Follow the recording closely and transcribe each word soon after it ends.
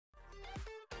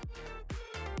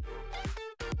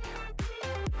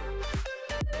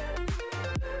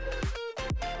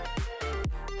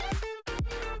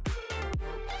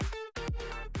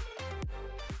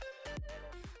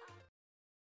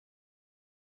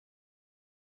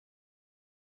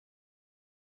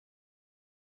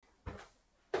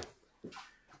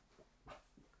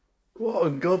What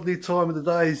ungodly time of the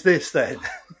day is this then?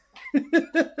 6:15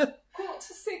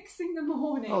 in the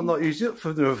morning. I'm not usually up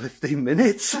for another 15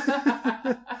 minutes.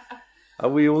 Are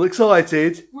we all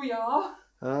excited? We are.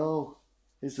 Oh,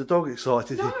 is the dog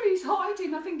excited? No, he's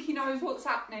hiding. I think he knows what's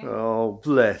happening. Oh,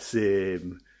 bless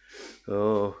him.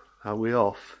 Oh, are we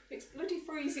off? It's bloody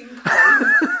freezing cold.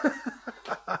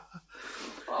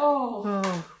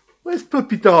 Oh. Where's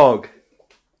Puppy Dog?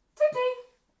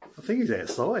 Teddy. I think he's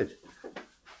outside.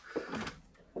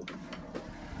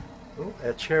 Oh,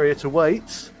 our chariot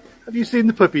awaits. Have you seen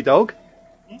the puppy dog?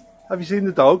 Have you seen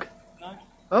the dog? No.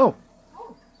 Oh.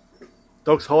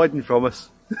 Dog's hiding from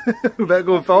us. We better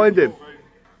go and find him.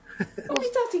 Where's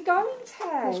Daddy going,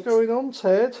 Ted? What's going on,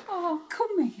 Ted? Oh,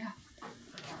 come here.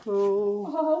 Oh.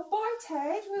 Oh, bye,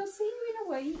 Ted. We'll see you in a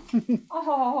week.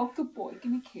 Oh, good boy.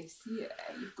 Give me a kiss. Yeah,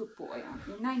 you're a good boy, aren't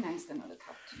you? Nana's going to look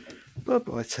after you.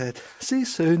 Bye-bye, Ted. See you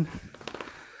soon.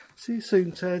 See you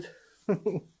soon, Ted.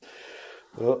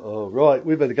 Uh-oh. Right,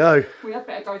 we better go. We had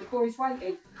better go. The boy's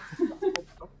waiting.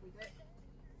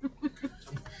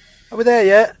 Are we there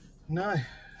yet? No.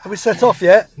 Have we set off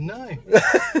yet? No.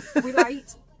 We're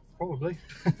late. Probably.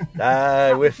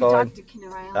 No, we're fine. Dad dicking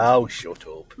around. Oh, shut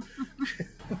up.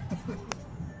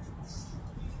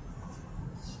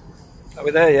 Are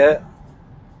we there yet?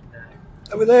 No.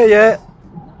 Are we there yet?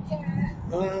 Yeah.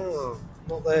 Oh,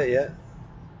 not there yet.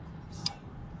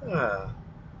 Ah.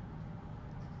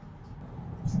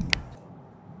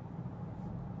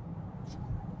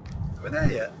 Are we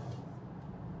there yet?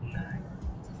 No.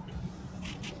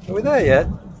 Are we there yet?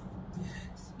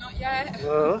 Not yet.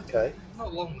 Oh, okay.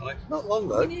 Not long though. Not long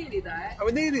though. We're nearly there. Are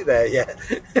we nearly there yet?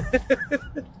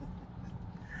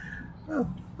 Oh,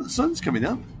 the sun's coming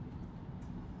up.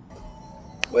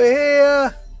 We're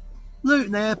here!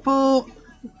 Luton Airport!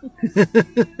 Not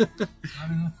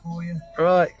enough for you.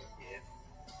 Right.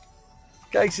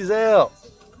 Case is out.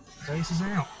 Case is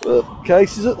out. Look,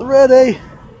 case is at the ready.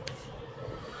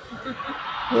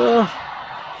 Oh,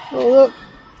 look.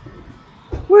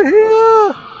 We're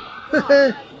here!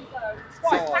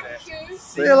 Right, thank you.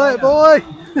 See you later, boy!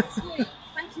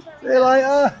 Thank you See very you much.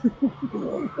 later!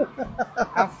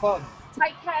 Have fun.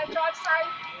 Take care, drive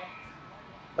safe.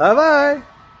 Bye-bye!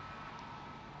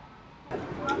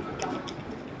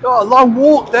 Got a long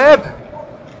walk, Deb!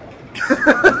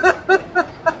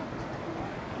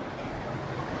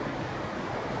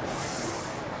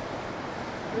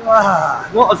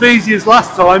 Not as easy as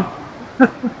last time.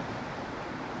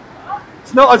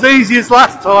 It's not as easy as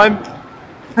last time.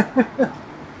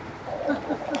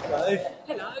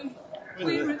 Hello.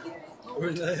 We're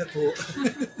in the airport.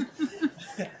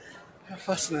 How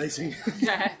fascinating.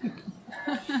 Yeah.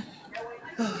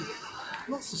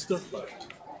 Lots of stuff though.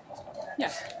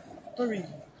 Yeah. Very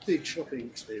big shopping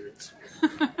experience.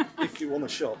 If you want to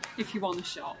shop. If you want to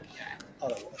shop, yeah. I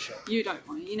don't want to shop. You don't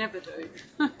want it, you never do.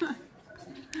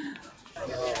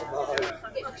 Oh no.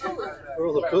 We're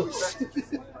on the bus.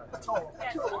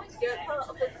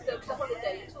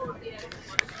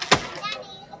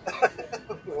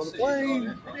 We're on the plane.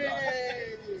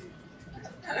 Yay.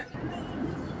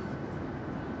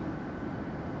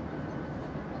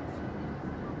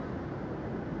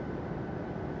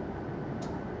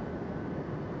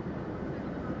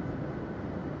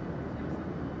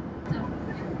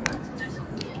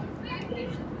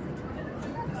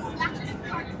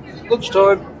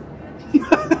 Lunchtime.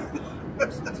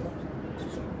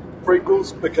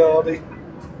 Pringles, Bacardi.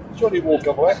 Johnny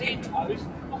Walker Black.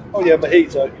 Oh yeah,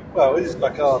 mojito. Well, it is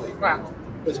Bacardi. Wow.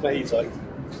 There's mojito.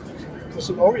 Got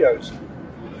some Oreos.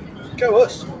 Go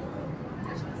us.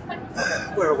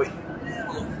 Where are we?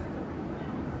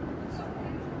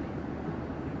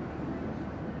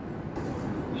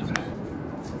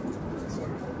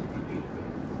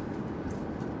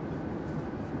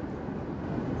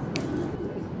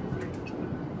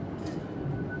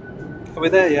 Are we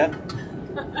there yet?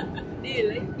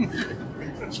 Nearly.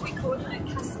 Should we call it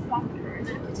Casablanca in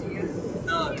Aberdeen?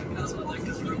 No, that's what like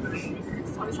is rubbish.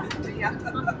 So is Aberdeen, yeah.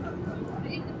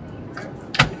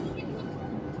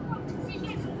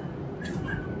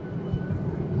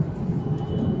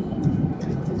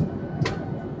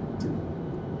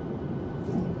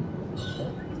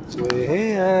 We're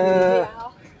here.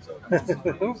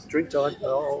 Drink time.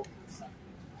 Oh.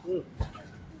 Mm.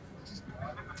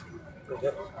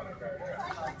 Okay.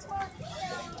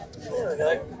 There we go.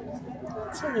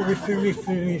 It's only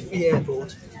Riffy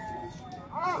Airport.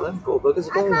 Well, them poor buggers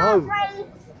are going home.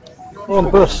 We're on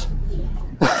the bus.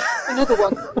 Another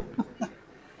one.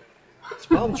 It's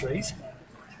palm trees.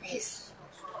 There is.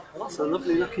 Lots of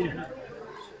lovely looking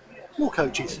more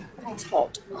coaches. It's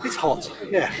hot. It's hot.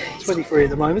 Yeah, 23 at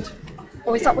the moment.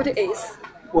 Oh, is that what it is?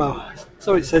 Well,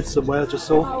 so it said somewhere, I just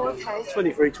saw. Oh, okay.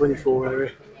 23, 24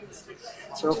 area.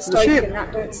 So off to Just the ship. open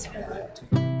that, don't spill.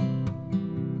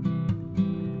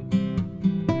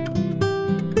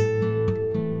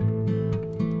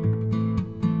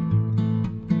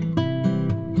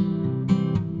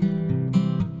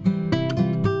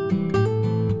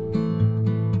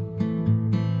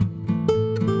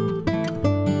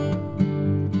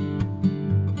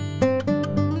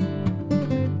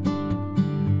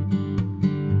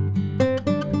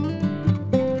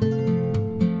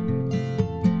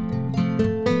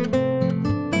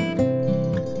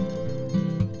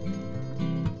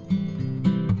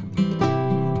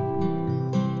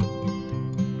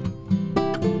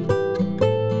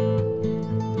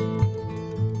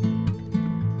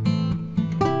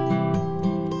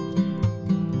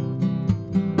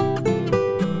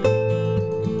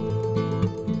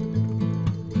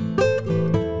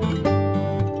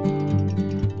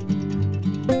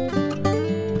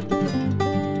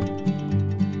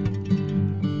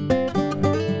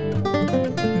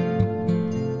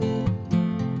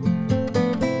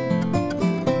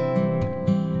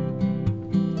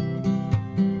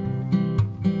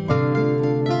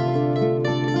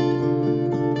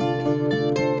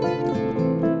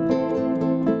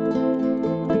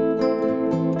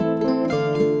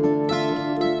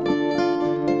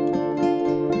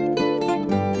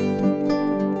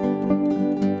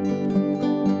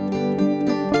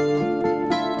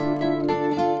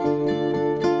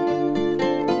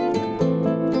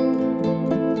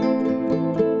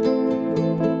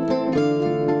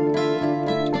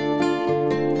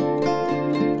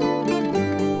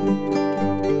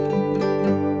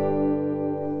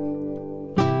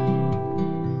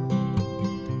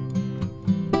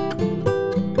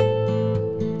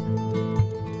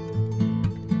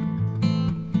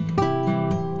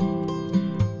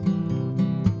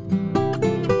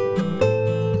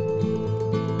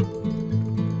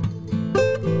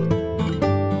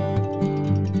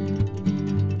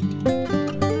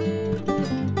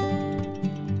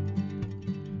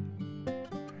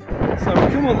 So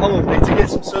we come on holiday to get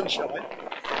some sunshine, and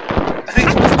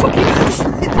it's fucking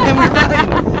down with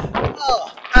rain.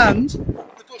 Oh, and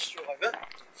the bus driver,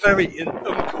 very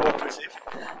uncooperative,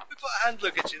 we put a hand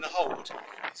luggage in the hold,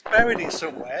 he's buried it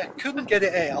somewhere, couldn't get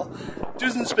it out,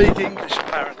 doesn't speak English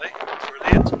apparently,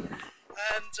 brilliant, and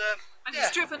yeah,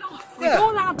 he's driven off with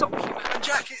all our documents. and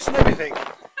jackets and everything,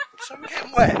 so we're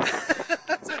getting wet.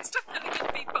 So it's definitely going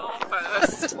to be bar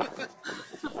first.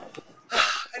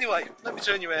 Anyway, let me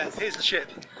turn you out. Here's the ship.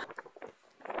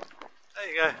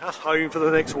 There you go. That's home for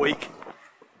the next week.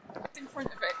 In front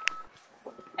of it.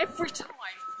 Every time.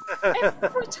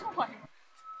 Every time.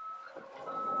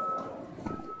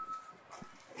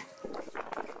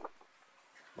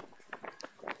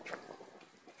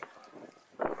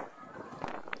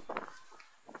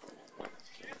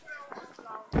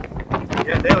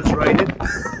 Yeah, now it's raining.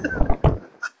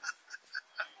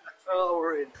 Oh,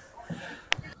 we're in.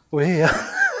 We're here.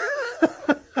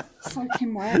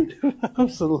 Soaking wet.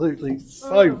 Absolutely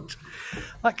soaked.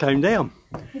 That came down.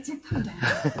 It did come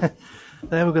down.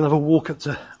 Now we're going to have a walk up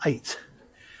to 8.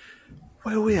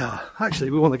 Where we are. Actually,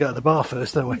 we want to go to the bar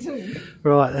first, don't we? We do.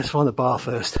 Right, let's find the bar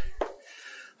first.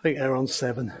 I think they're on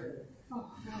 7.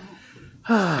 Oh,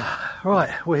 no.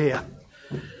 Right, we're here.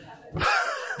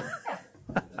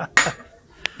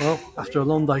 Well, after a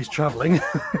long day's travelling,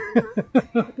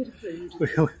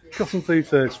 we've got some food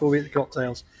first before we get the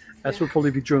cocktails. Else we'll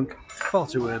probably be drunk far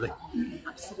too early.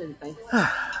 Absolutely.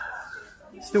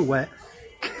 Still wet.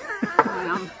 I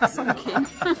am soaking.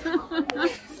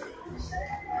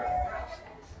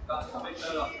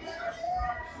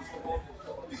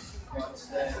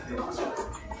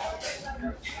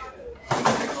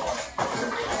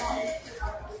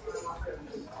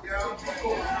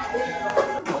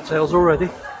 Cocktails already.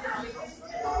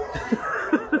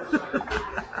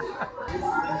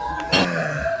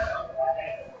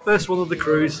 First one of the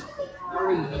cruise.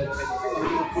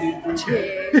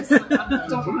 Cheers. Don't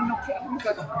want to knock it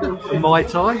over. A Mai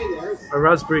Tai, a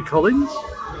Raspberry Collins,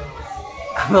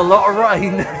 and a lot of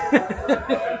rain.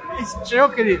 It's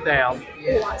chucking it down.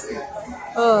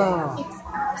 Oh.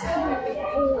 It's absolutely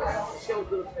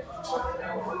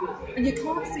pouring. And you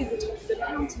can't see the top of the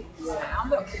mountains now.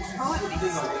 Look, it's right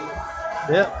mist.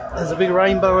 Yep, there's a big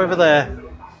rainbow over there.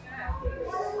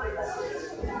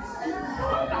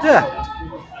 Yeah.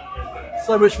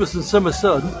 So much for some summer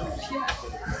sun.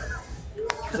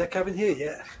 Is that cabin here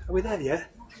yet? Are we there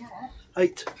yet?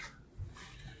 8.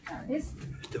 There it is.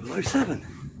 007.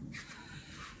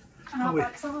 And our we?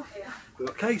 bags are here. We've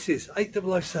got cases.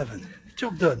 8007.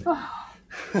 Job done.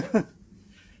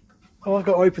 Oh, I've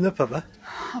got to open up, have I?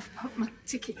 I've put my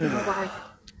ticket in away.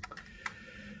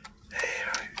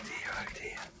 Oh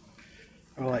dear.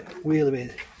 Right, wheel them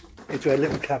in into a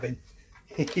little cabin.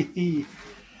 There you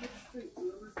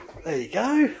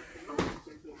go.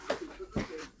 What are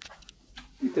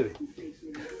you doing?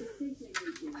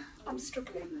 I'm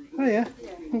struggling. Oh yeah?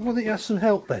 Well, why don't you have some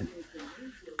help then?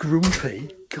 Grumpy?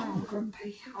 God. I'm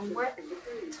grumpy. I'm wet.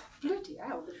 Bloody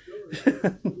hell.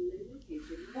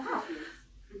 Wow.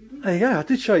 There you go, I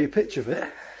did show you a picture of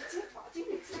it.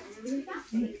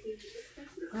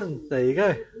 And there you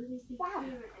go. Wow.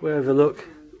 We overlook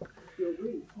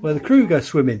where the crew go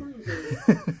swimming.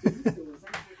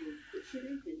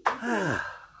 There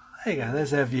you go,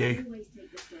 there's our view.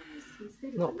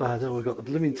 Not bad, oh, we've got the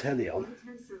blooming telly on.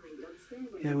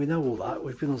 Yeah, we know all that,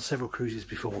 we've been on several cruises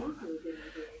before.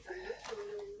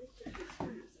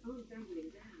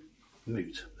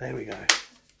 Mute, there we go.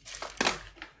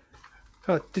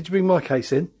 Oh, did you bring my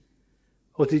case in?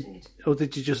 Or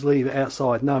did you just leave it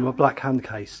outside? No, my black hand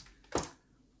case.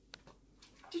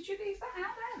 Did you leave that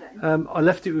out there then? I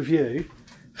left it with you.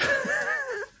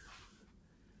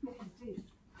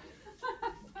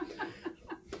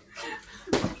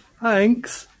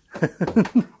 Thanks. That's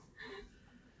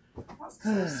because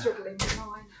I was struggling with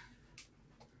mine.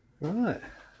 Right.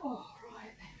 Oh,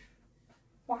 right then.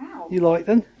 Wow. You like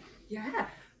them? Yeah.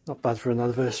 Not bad for an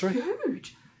anniversary.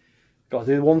 Huge. Got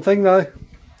to do one thing though.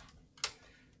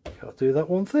 Got to do that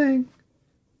one thing.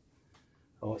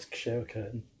 Oh, it's a shower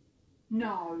curtain.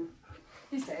 No.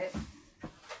 Is it?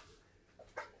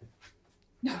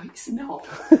 No, it's not.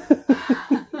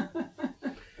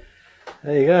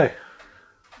 There you go.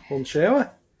 One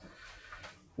shower,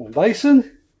 one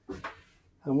basin,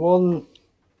 and one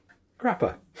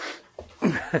crapper.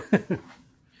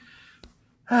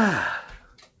 Right.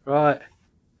 What are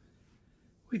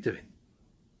you doing?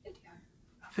 Video.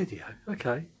 A video?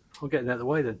 Okay. I'll get out of the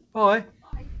way then. Bye.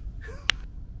 Bye.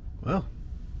 Well,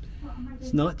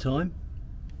 it's night time.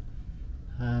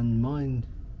 And mine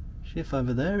ship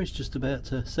over there is just about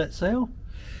to set sail.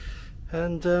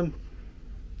 And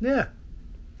yeah.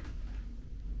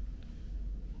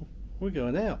 We're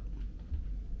going out.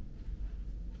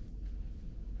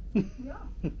 Yeah.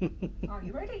 Are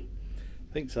you ready?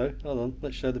 Think so. Hold on,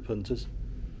 let's show the punters.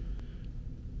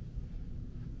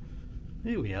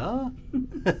 Here we are.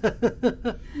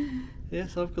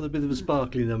 Yes, I've got a bit of a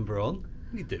sparkly number on.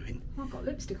 What are you doing? I've got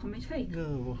lipstick on my teeth.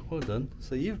 Oh, well done.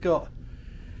 So you've got...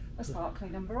 A sparkly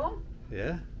number on.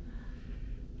 Yeah.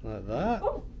 Like that.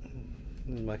 Oh.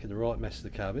 Making the right mess of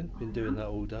the cabin. Been doing that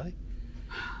all day.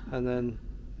 And then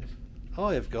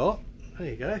I have got... There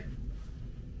you go.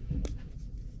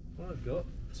 I've got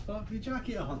a sparkly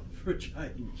jacket on for a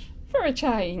change. For a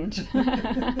change.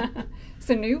 It's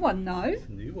a new one though. It's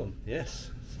a new one,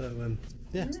 yes. So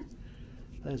yeah.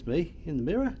 There's me in the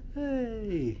mirror.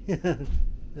 Hey.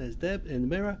 There's Deb in the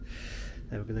mirror.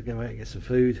 Now we're going to go out and get some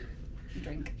food.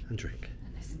 Drink. And drink.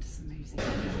 And listen to some music.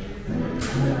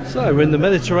 So we're in the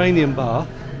Mediterranean bar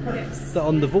Yes. that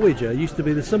on the Voyager used to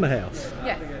be the summer house.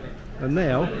 Yeah. And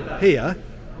now, here,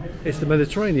 it's the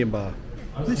Mediterranean bar.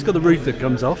 It's got a roof that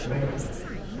comes off. It's the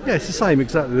same. Yeah, it's the same,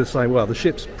 exactly the same. Well, the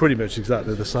ship's pretty much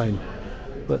exactly the same.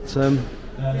 But,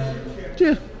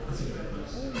 yeah.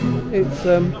 It's,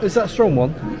 is that a strong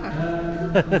one?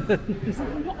 There's a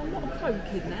lot of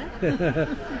coke in there.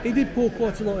 He did pour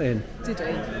quite a lot in. Did he?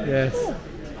 Yes.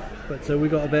 But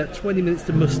we've got about 20 minutes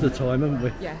to muster time, haven't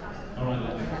we? Yeah.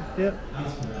 Yeah.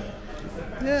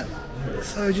 Yeah.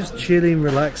 So just chilling,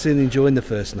 relaxing, enjoying the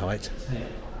first night. We've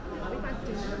had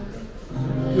dinner.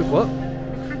 With what?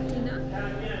 We've had dinner.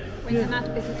 We had a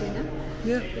bit of dinner.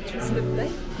 Yeah. Which was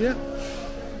lovely. Yeah.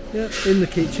 Yeah. In the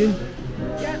kitchen.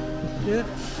 Yeah. Yeah.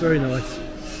 Very nice.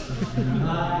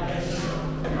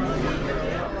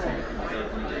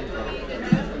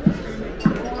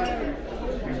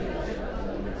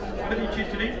 Whatever you choose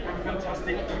to do, have a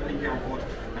fantastic evening here on board,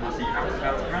 and I'll see you out and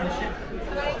about around the ship.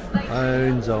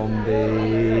 Own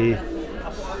zombie.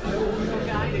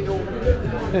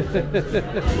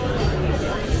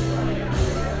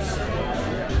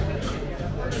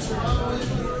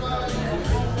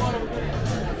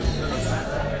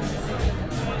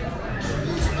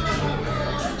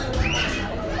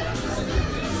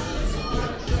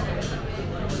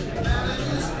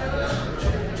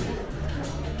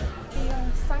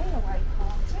 Sail away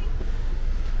party.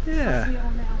 Yeah. We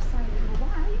are now sailing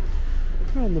away.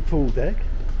 We're on the pool deck,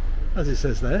 as it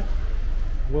says there.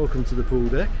 Welcome to the pool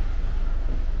deck.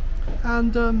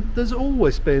 And there's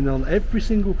always been, on every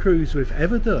single cruise we've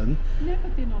ever done. Never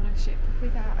been on a ship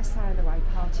without a sail away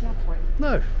party, have we?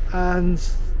 No. And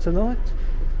tonight,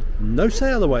 no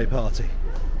sail away party.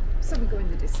 So we go in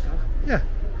the disco. Yeah.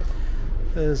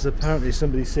 There's apparently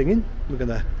somebody singing. We're going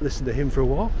to listen to him for a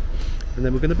while, and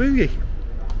then we're going to boogie.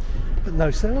 But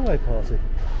no sail-away party.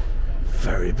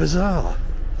 Very bizarre.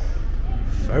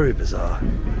 Very bizarre.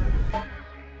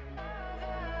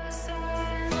 So,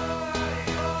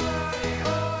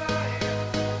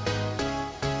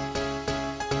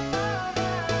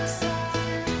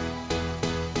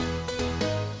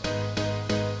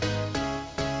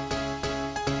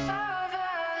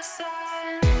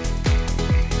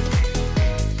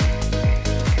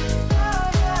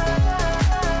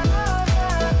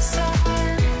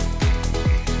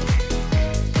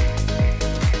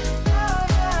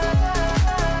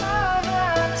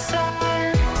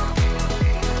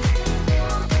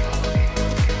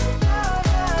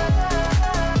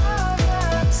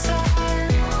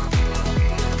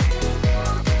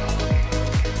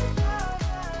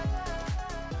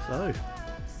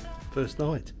 first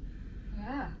night.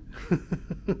 Yeah.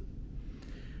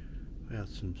 We had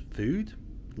some food,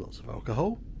 lots of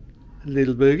alcohol, a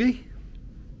little boogie.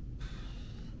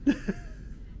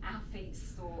 Our feet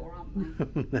sore,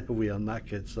 aren't they? Now we are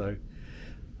knackered, so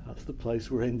that's the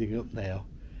place we're ending up now.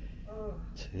 Oh,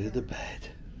 To the bed.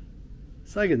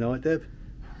 Say good night, Deb.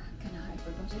 good night,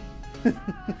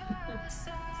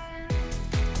 everybody.